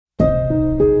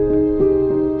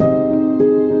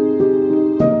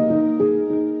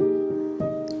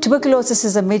Tuberculosis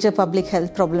is a major public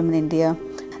health problem in India.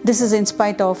 This is in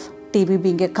spite of TB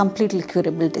being a completely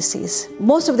curable disease.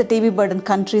 Most of the TB burdened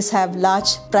countries have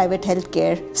large private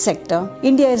healthcare sector.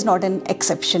 India is not an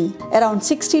exception. Around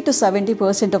 60 to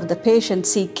 70% of the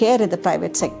patients seek care in the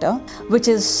private sector, which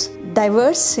is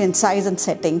diverse in size and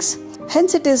settings.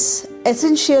 Hence, it is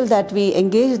essential that we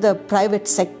engage the private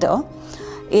sector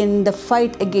in the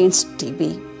fight against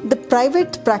TB. The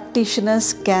private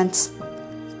practitioners can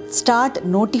start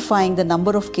notifying the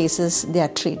number of cases they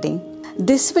are treating.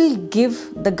 This will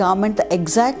give the government the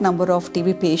exact number of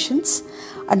TB patients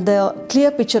and the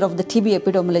clear picture of the TB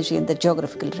epidemiology in the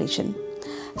geographical region.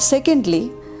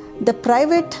 Secondly, the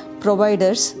private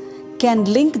providers can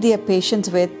link their patients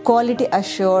with quality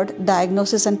assured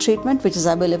diagnosis and treatment, which is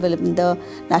available in the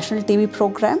National TB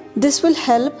program. This will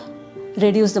help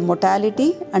reduce the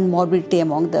mortality and morbidity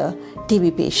among the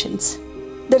TB patients.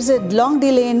 There is a long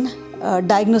delay in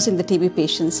diagnosing the TB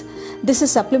patients. This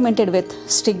is supplemented with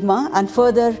stigma, and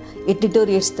further it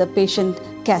deteriorates the patient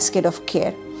cascade of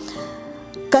care.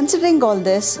 Considering all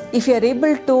this, if you are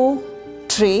able to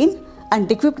train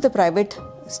and equip the private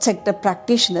sector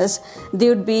practitioners, they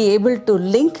would be able to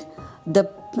link the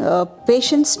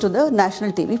patients to the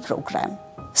national TB program.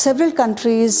 Several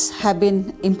countries have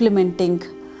been implementing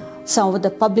some of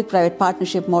the public-private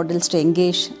partnership models to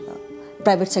engage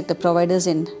private sector providers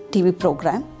in TB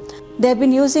program. They have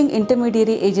been using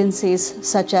intermediary agencies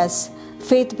such as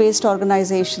faith-based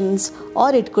organizations,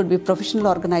 or it could be professional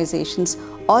organizations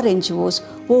or NGOs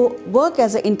who work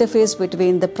as an interface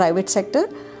between the private sector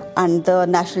and the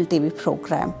national TB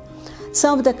program.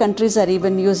 Some of the countries are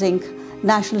even using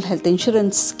National Health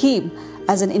Insurance Scheme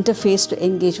as an interface to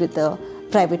engage with the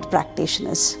private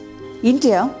practitioners.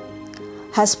 India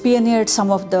has pioneered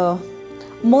some of the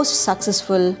most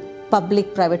successful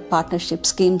public-private partnership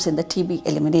schemes in the TB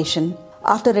elimination.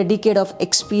 After a decade of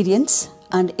experience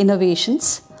and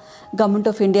innovations, Government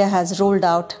of India has rolled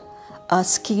out a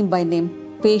scheme by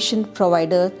name Patient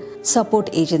Provider Support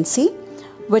Agency,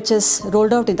 which is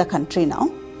rolled out in the country now.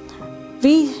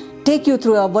 We take you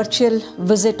through a virtual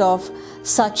visit of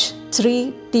such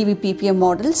 3 TB PPM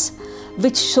models,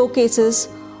 which showcases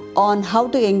on how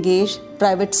to engage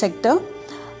private sector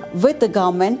with the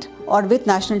government or with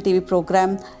National TB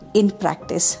program in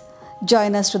practice.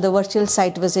 Join us to the virtual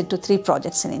site visit to 3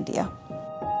 projects in India.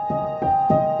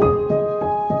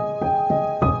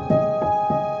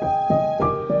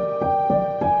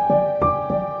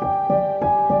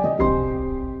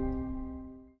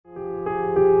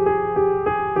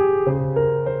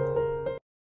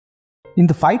 In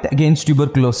the fight against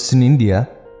tuberculosis in India,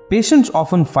 patients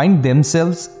often find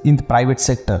themselves in the private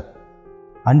sector.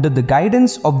 Under the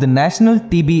guidance of the National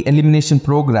TB Elimination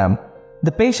Program,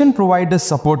 the Patient Provider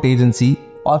Support Agency,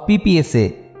 or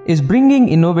PPSA, is bringing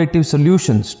innovative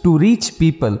solutions to reach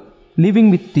people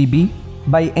living with TB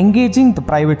by engaging the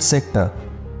private sector.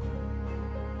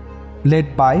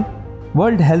 Led by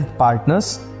World Health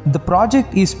Partners, the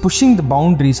project is pushing the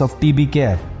boundaries of TB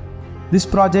care. This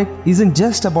project isn't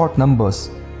just about numbers,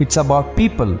 it's about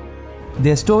people,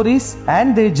 their stories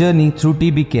and their journey through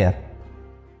TB care.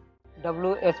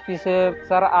 WHP से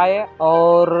sir आए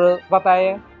और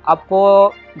बताए आपको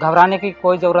घबराने की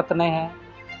कोई ज़रूरत नहीं है,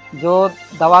 जो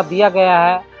दवा दिया गया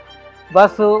है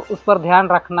बस उस पर ध्यान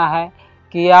रखना है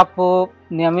कि आप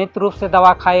नियमित रूप से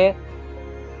दवा खाएं.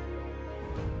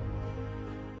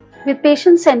 With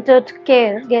patient-centered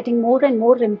care getting more and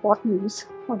more importance,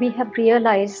 we have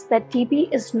realized that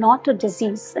TB is not a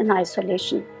disease in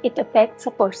isolation. It affects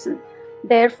a person.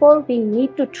 Therefore, we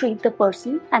need to treat the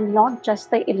person and not just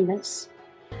the illness.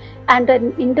 And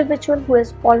an individual who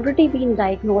has already been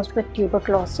diagnosed with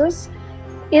tuberculosis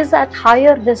is at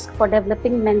higher risk for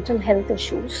developing mental health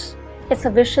issues. It's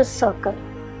a vicious circle.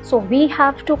 So we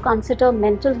have to consider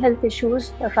mental health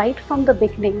issues right from the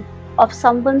beginning of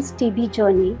someone's TB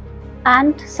journey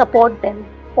and support them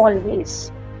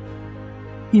always.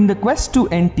 In the quest to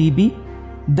end TB,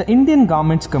 the Indian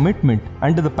government's commitment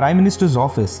under the Prime Minister's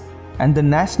office and the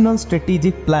National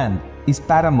Strategic Plan is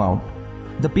paramount.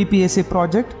 The PPSA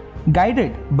project,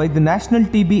 guided by the National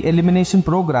TB Elimination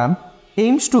Program,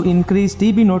 aims to increase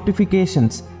TB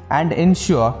notifications and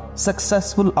ensure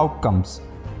successful outcomes.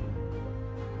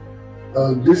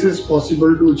 This is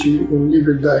possible to achieve only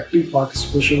with the active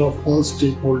participation of all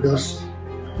stakeholders,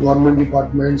 government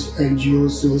departments,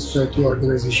 NGOs, civil society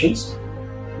organizations.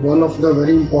 One of the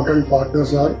very important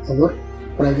partners are our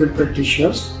private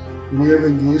practitioners. We have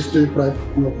engaged a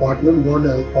partner, World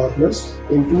Health Partners,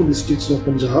 in 2 districts of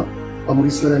Punjab,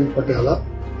 Amritsar and Patiala,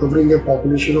 covering a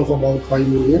population of about 5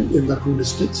 million in the 2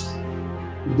 districts.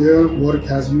 Their work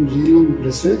has been really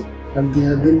impressive and they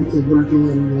have been able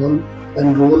to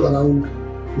enroll around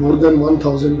more than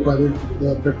 1,000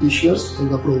 private practitioners in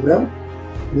the program,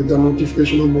 with the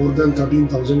notification of more than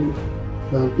 13,000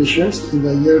 patients in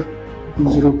the year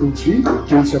 2023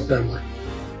 till September.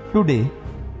 Today,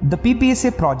 the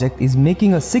PPSA project is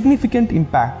making a significant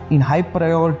impact in high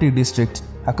priority districts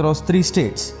across 3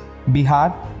 states,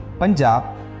 Bihar, Punjab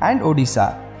and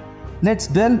Odisha. Let's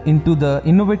delve into the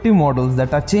innovative models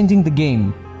that are changing the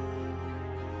game.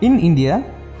 In India,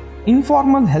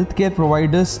 informal healthcare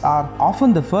providers are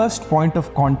often the first point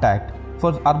of contact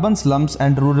for urban slums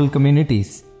and rural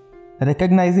communities.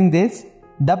 Recognizing this,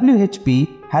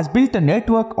 WHP has built a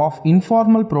network of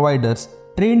informal providers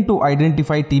trained to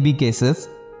identify TB cases,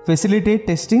 facilitate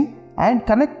testing, and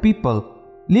connect people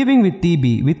living with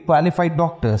TB with qualified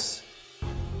doctors.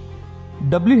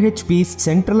 WHP's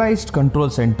Centralized Control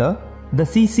Center, the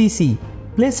CCC,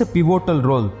 plays a pivotal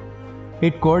role.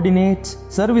 It coordinates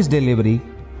service delivery,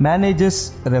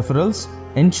 manages referrals,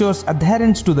 ensures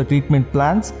adherence to the treatment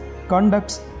plans,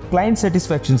 conducts client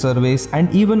satisfaction surveys,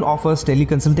 and even offers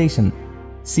teleconsultation.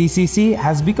 CCC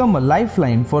has become a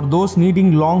lifeline for those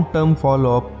needing long-term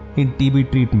follow-up in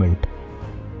TB treatment.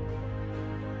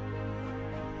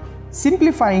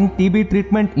 Simplifying TB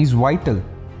treatment is vital.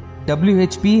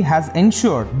 WHP has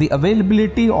ensured the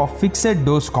availability of fixed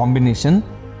dose combination,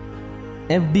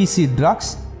 FDC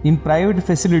drugs in private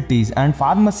facilities and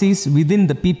pharmacies within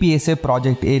the PPSA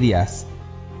project areas.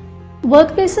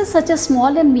 Workplaces such as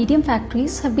small and medium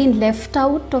factories have been left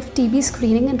out of TB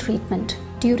screening and treatment.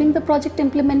 During the project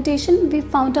implementation, we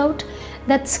found out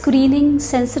that screening,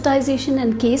 sensitization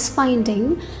and case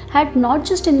finding had not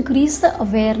just increased the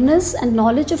awareness and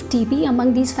knowledge of TB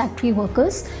among these factory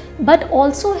workers, but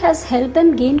also has helped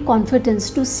them gain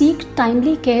confidence to seek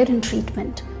timely care and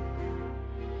treatment.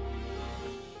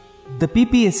 The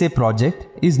PPSA project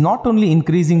is not only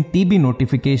increasing TB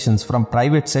notifications from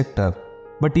private sector,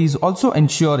 but is also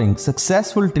ensuring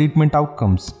successful treatment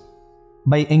outcomes.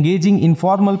 By engaging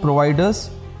informal providers,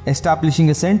 establishing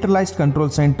a centralized control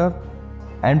center,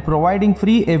 and providing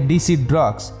free FDC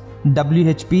drugs,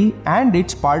 WHP and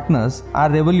its partners are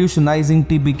revolutionizing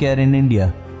TB care in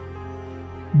India.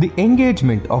 The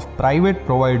engagement of private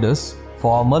providers,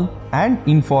 formal and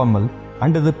informal,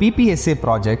 under the PPSA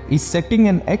project is setting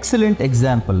an excellent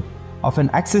example of an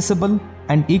accessible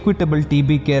and equitable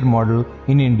TB care model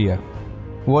in India.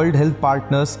 World Health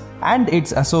Partners and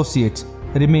its associates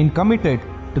remain committed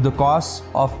to the cause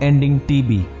of ending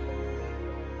TB.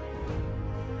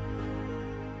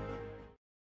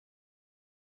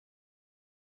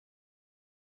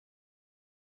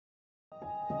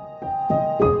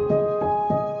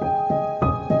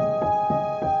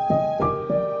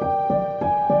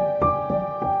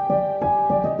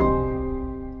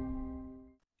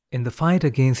 In the fight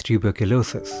against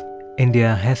tuberculosis,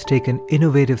 India has taken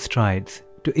innovative strides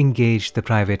to engage the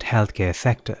private healthcare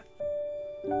sector.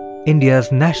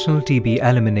 India's National TB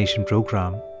Elimination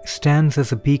Program stands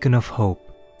as a beacon of hope,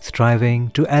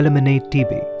 striving to eliminate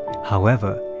TB.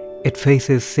 However, it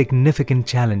faces significant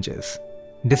challenges.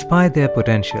 Despite their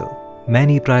potential,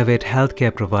 many private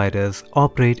healthcare providers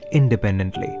operate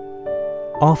independently,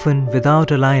 often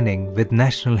without aligning with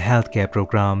national healthcare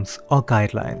programs or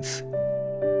guidelines.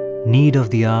 Need of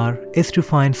the hour is to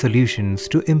find solutions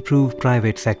to improve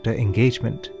private sector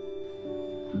engagement.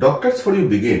 Doctors for You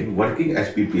began working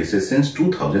as PPSA since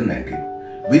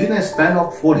 2019. Within a span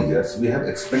of 4 years, we have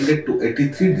expanded to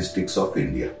 83 districts of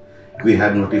India. We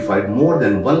have notified more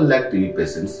than 1 lakh TB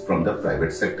patients from the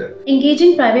private sector.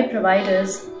 Engaging private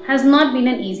providers has not been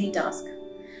an easy task.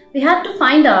 We had to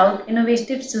find out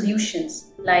innovative solutions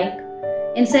like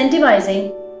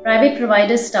incentivizing private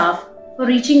provider staff for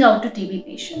reaching out to TB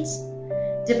patients,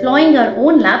 deploying our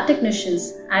own lab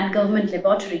technicians at government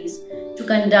laboratories to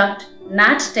conduct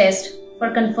NAT test for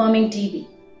confirming TB.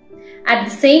 At the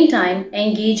same time,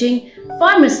 engaging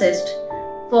pharmacists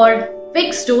for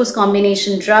fixed dose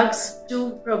combination drugs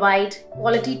to provide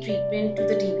quality treatment to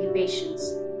the TB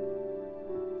patients.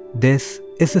 This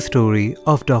is the story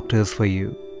of Doctors for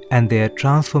You and their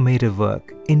transformative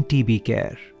work in TB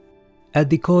care. At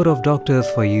the core of Doctors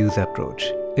for You's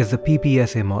approach is the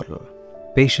PPSA model,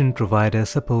 Patient Provider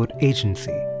Support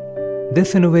Agency.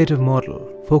 This innovative model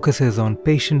focuses on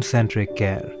patient-centric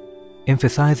care,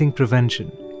 emphasizing prevention,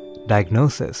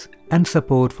 diagnosis, and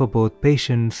support for both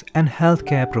patients and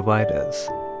healthcare providers.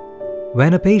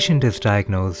 When a patient is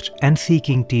diagnosed and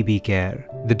seeking TB care,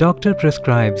 the doctor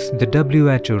prescribes the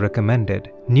WHO-recommended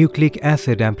nucleic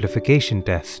acid amplification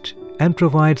test and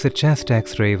provides a chest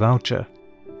X-ray voucher.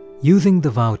 Using the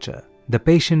voucher, the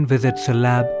patient visits a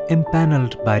lab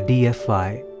impaneled by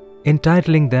DFY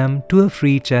entitling them to a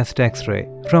free chest X-ray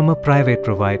from a private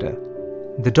provider.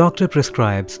 The doctor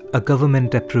prescribes a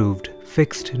government-approved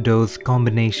fixed-dose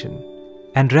combination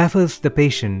and refers the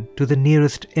patient to the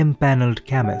nearest impaneled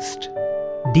chemist.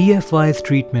 DFY's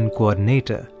treatment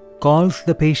coordinator calls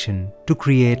the patient to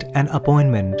create an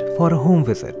appointment for a home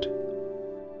visit.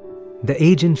 The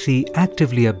agency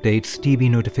actively updates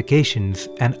TB notifications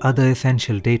and other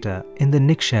essential data in the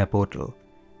Nikshare portal,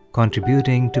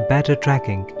 contributing to better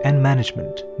tracking and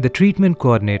management. The treatment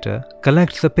coordinator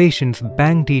collects the patient's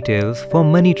bank details for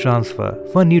money transfer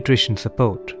for nutrition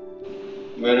support.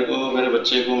 मेरे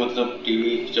बच्चे को मतलब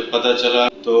TB जब पता चला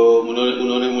तो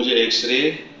उन्होंने मुझे एक्सरे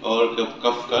और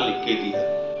कफ का लिख के दिया,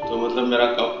 तो मतलब मेरा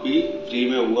कफ भी फ्री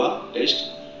में हुआ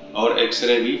टेस्ट और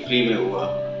एक्सरे भी फ्री में हुआ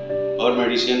और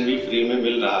मेडिसिन भी फ्री में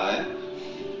मिल रहा है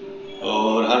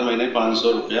और हर महीने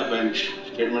 500 रुपया बैंक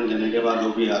स्टेटमेंट देने के बाद वो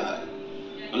भी आ रहा है।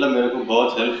 मतलब मेरे को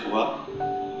बहुत हेल्प हुआ,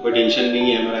 कोई टेंशन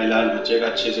नहीं है, मेरा इलाज बच्चे का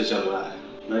अच्छे से चल रहा है,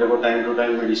 मेरे को टाइम टू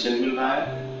टाइम मेडिसिन मिल रहा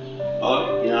है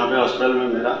और यहाँ पे हॉस्पिटल में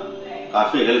मेरा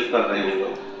काफ़ी हेल्प कर रहे हैं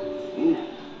लोग,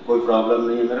 कोई प्रॉब्लम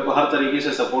नहीं है, मेरे को हर तरीके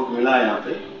से सपोर्ट मिला है यहाँ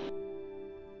पे।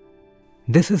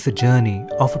 This is the journey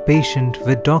of a patient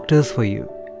with Doctors for You,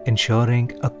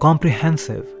 ensuring a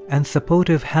comprehensive and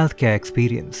supportive healthcare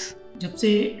experience. जब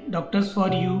से डॉक्टर्स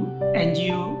फॉर यू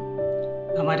NGO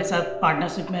हमारे साथ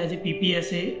पार्टनरशिप में एज ए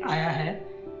PPSA आया है,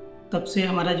 तब से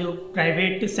हमारा जो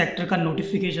प्राइवेट सेक्टर का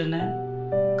नोटिफिकेशन है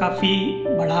काफ़ी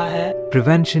बढ़ा है।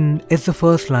 Prevention is the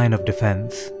first line of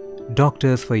defense.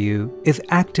 Doctors for You is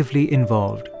actively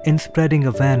involved in spreading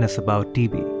awareness about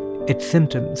TB, its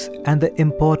symptoms, and the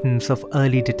importance of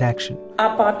early detection.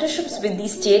 Our partnerships with the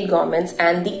state governments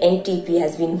and the NTP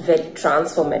has been very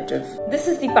transformative. This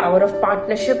is the power of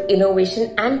partnership,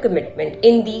 innovation, and commitment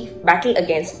in the battle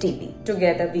against TB.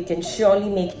 Together, we can surely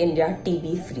make India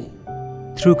TB free.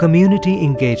 Through community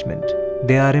engagement,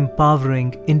 they are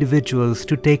empowering individuals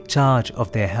to take charge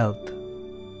of their health.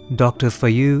 Doctors for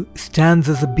You stands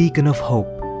as a beacon of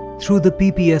hope. Through the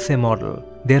PPSA model,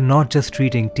 they are not just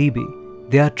treating TB,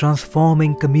 they are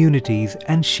transforming communities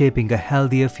and shaping a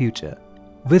healthier future.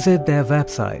 Visit their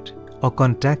website or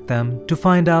contact them to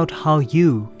find out how you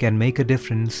can make a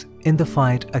difference in the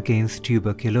fight against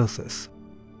tuberculosis.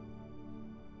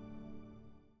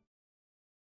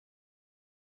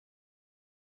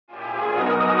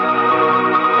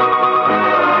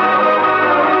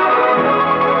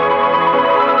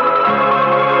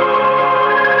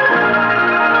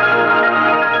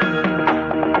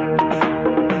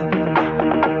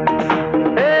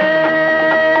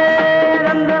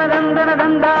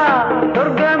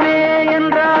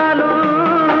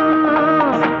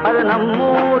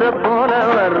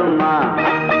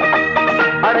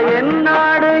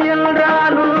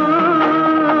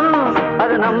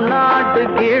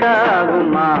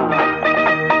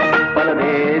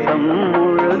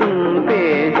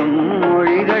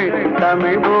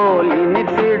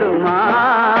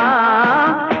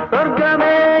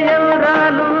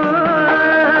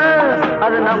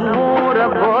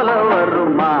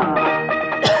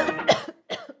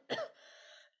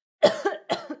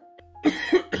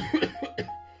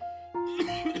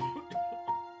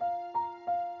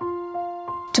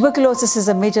 Tuberculosis is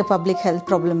a major public health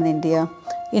problem in India.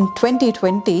 In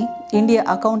 2020, India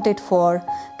accounted for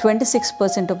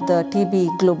 26% of the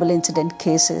TB global incident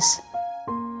cases.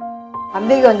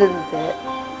 தம்பிக்கு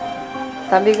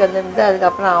வந்துருந்து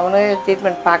அதுக்கப்புறம் அவனே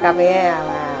treatment பார்க்காமே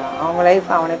அவங்க life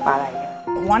அவனே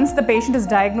பாழாயிடும். Once the patient is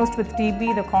diagnosed with TB,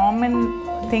 the common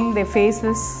thing they face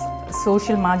is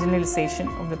social marginalization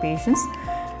of the patients,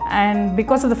 and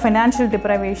because of the financial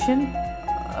deprivation,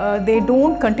 they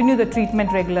don't continue the treatment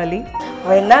regularly.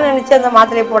 அவன் என்ன நினச்சி அந்த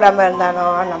மாத்திரையை போடாமல் இருந்தானோ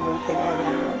நம்மளுக்கு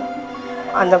தெரியாது.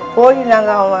 அந்த போய்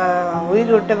நாங்கள் அவன்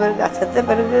உயிர் விட்ட பிறகு செத்த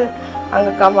பிறகு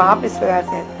அங்கே ஆஃபீஸில் வேலை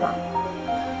சேர்த்துக்கலாம்.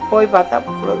 போய் பார்த்தா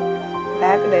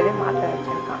பேக்கில் மாத்திரை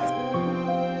வச்சுருக்கான்.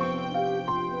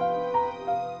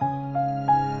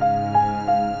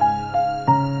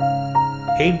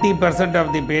 80% of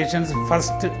the patients'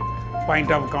 first point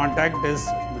of contact is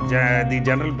the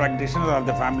general practitioner or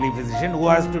the family physician who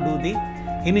has to do the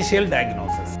initial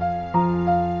diagnosis.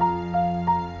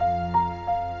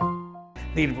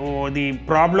 The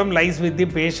problem lies with the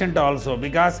patient also,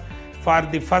 because for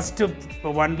the first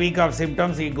 1 week of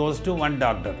symptoms he goes to one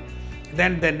doctor,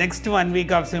 then the next 1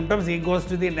 week of symptoms he goes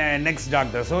to the next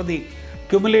doctor. So the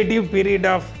cumulative period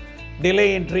of delay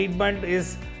in treatment is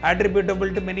attributable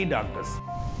to many doctors.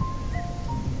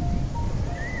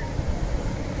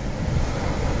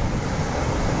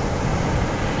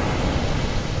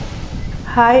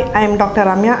 Hi, I am Dr.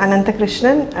 Ramya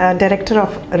Ananthakrishnan, Director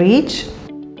of REACH.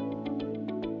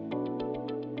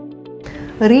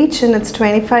 REACH in its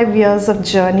 25 years of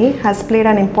journey has played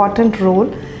an important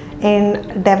role in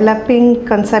developing,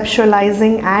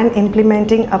 conceptualizing and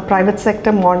implementing a private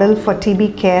sector model for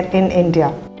TB care in India.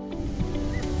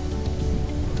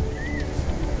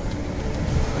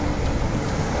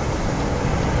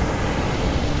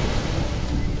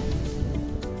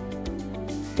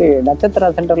 Nakshatra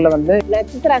சென்டர்ல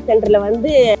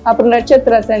வந்து அப்புறம்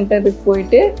நட்சத்திரா சென்டருக்கு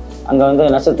போயிட்டு அங்க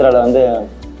வந்து நட்சத்திரால வந்து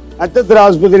நட்சத்திரா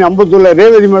ஆஸ்பத்திரி அம்பத்தூர்ல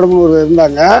Revathi madam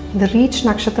இருந்தாங்க. The REACH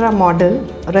Nakshatra model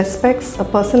respects a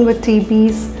person with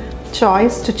TB's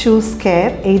choice to choose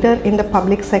care either in the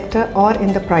public sector or in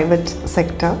the private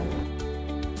sector.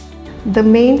 The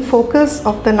main focus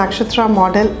of the Nakshatra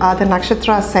model are the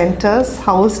Nakshatra centers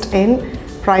housed in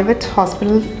private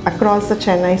hospitals across the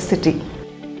Chennai city.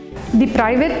 The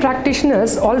private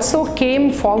practitioners also came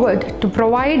forward to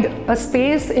provide a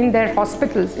space in their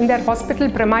hospitals, in their hospital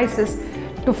premises,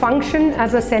 to function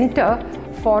as a center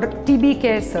for TB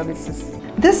care services.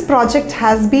 This project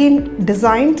has been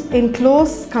designed in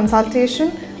close consultation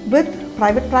with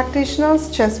private practitioners,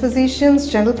 chest physicians,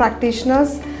 general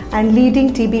practitioners and leading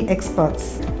TB experts.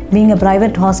 Being a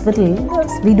private hospital,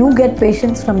 we do get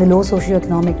patients from the low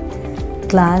socioeconomic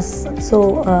class. So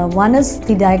one is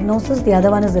the diagnosis, the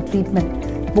other one is the treatment.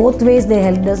 Both ways they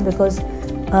helped us because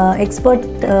expert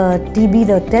TB,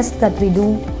 the test that we do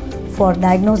for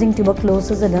diagnosing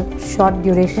tuberculosis in a short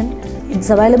duration, it's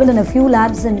available in a few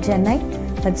labs in Chennai,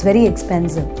 but it's very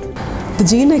expensive. The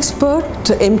Gene Expert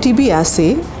MTB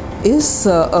assay is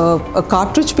a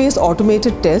cartridge-based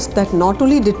automated test that not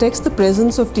only detects the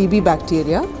presence of TB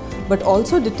bacteria, but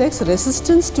also detects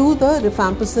resistance to the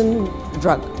rifampicin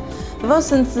drug. Ever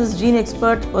since this Gene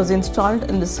Expert was installed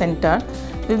in the center,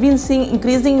 we've been seeing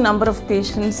increasing number of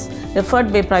patients referred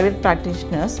by private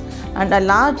practitioners, and a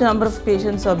large number of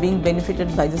patients are being benefited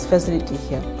by this facility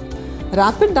here.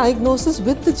 Rapid diagnosis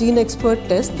with the Gene Expert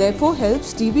test therefore helps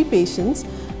TB patients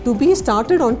to be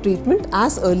started on treatment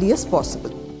as early as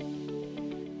possible.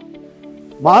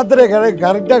 மாத்திரை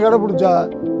கரெக்டாக கடைபிடிச்சா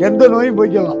எந்த நோயும்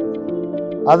போய்க்கலாம்.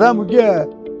 அதான்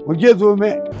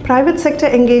முக்கியத்துவமே. Private sector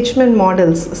engagement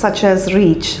models such as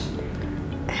REACH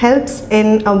helps in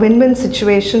a win-win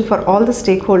situation for all the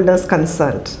stakeholders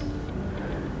concerned.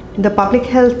 The public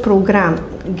health program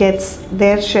gets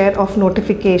their share of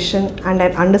notification and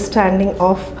an understanding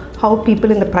of how people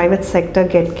in the private sector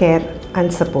get care and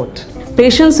support.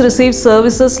 Patients receive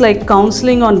services like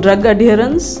counseling on drug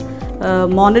adherence,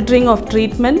 monitoring of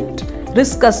treatment,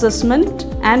 risk assessment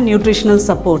and nutritional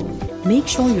support. Make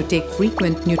sure you take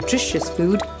frequent nutritious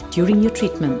food during your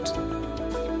treatment.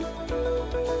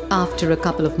 After a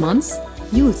couple of months,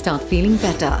 you will start feeling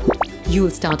better. You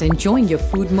will start enjoying your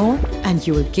food more and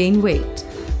you will gain weight.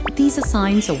 These are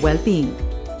signs of well-being.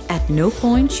 At no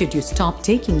point should you stop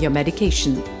taking your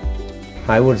medication.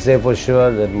 I would say for sure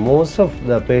that most of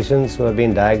the patients who have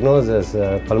been diagnosed as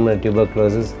pulmonary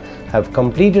tuberculosis have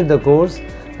completed the course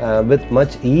with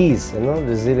much ease,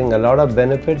 receiving a lot of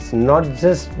benefits, not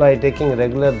just by taking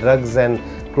regular drugs and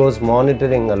close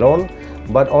monitoring alone,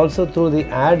 but also through the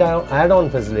add-on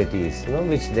facilities,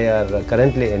 which they are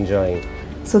currently enjoying.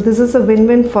 So this is a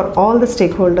win-win for all the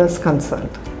stakeholders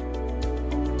concerned.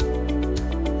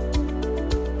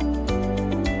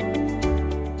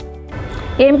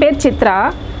 என் பேர் சித்ரா.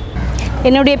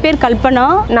 என்னுடைய பேர் கல்பனா.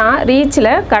 நான் ரீச்சில்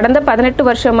கடந்த 18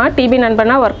 வருஷமாக DP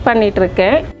நண்பனாக work பண்ணிட்டு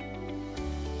இருக்கேன்.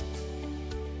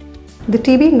 The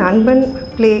TB Nanban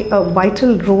play a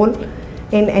vital role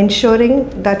in ensuring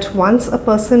that once a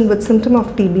person with symptom of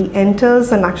TB enters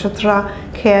a Nakshatra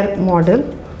care model,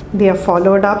 they are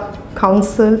followed up,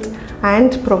 counseled and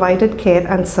provided care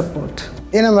and support.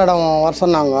 என்ன madam வர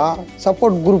சொன்னாங்க,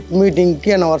 support group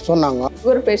மீட்டிங்க்கு என்ன வர சொன்னாங்க.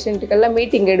 ஒரு பேஷண்ட்டுக்கெல்லாம்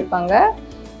meeting எடுப்பாங்க.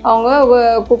 அவங்க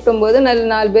கூப்பிடும்போது நல்ல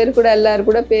 4 பேர் கூட எல்லாரும்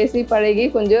கூட பேசி பழகி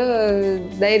கொஞ்சம்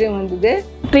தைரியம் வந்தது.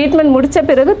 ட்ரீட்மெண்ட் முடித்த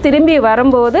பிறகு திரும்பி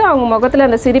வரும்போது அவங்க முகத்தில்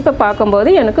அந்த சிரிப்பை பார்க்கும்போது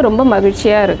எனக்கு ரொம்ப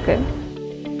மகிழ்ச்சியாக இருக்குது.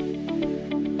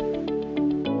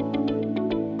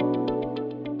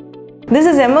 This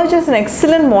has emerged as an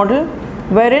excellent model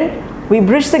wherein we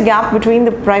bridge the gap between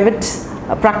the private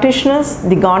practitioners,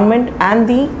 the government and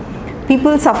the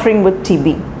people suffering with TB.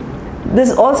 This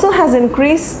also has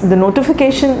increased the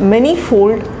notification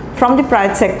many-fold from the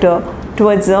private sector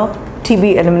towards the TB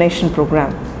elimination program.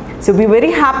 So we're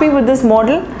very happy with this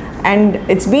model and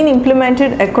it's been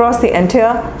implemented across the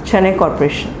entire Chennai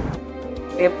Corporation.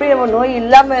 எப்படி நம்ம நோய்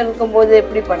இல்லாமல் இருக்கும்போது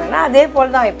எப்படி பண்ணனா அதே போல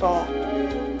தான் இப்போ.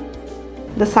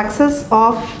 The success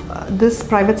of this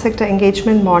private sector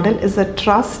engagement model is a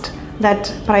trust that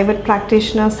private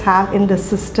practitioners have in the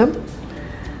system.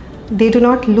 They do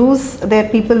not lose their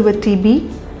people with TB.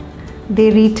 They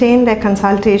retain their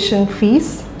consultation fees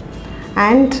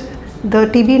and the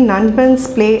TB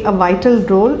Nanbans play a vital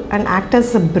role and act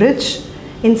as a bridge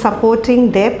in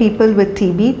supporting their people with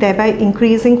TB, thereby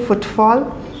increasing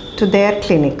footfall to their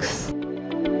clinics.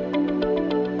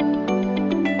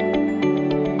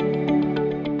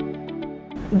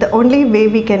 The only way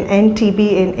we can end TB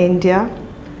in India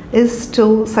is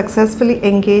to successfully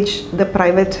engage the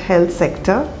private health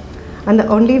sector, and the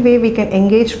only way we can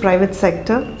engage private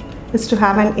sector is to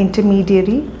have an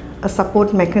intermediary, a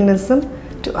support mechanism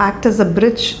to act as a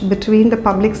bridge between the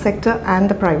public sector and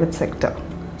the private sector.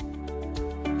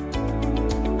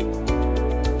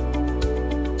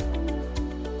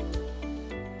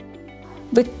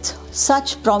 With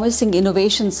such promising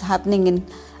innovations happening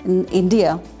in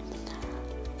India,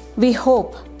 we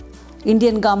hope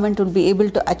Indian government will be able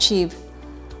to achieve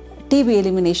TB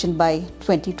elimination by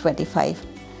 2025.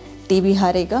 TB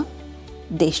हारेगा,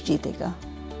 देश जीतेगा.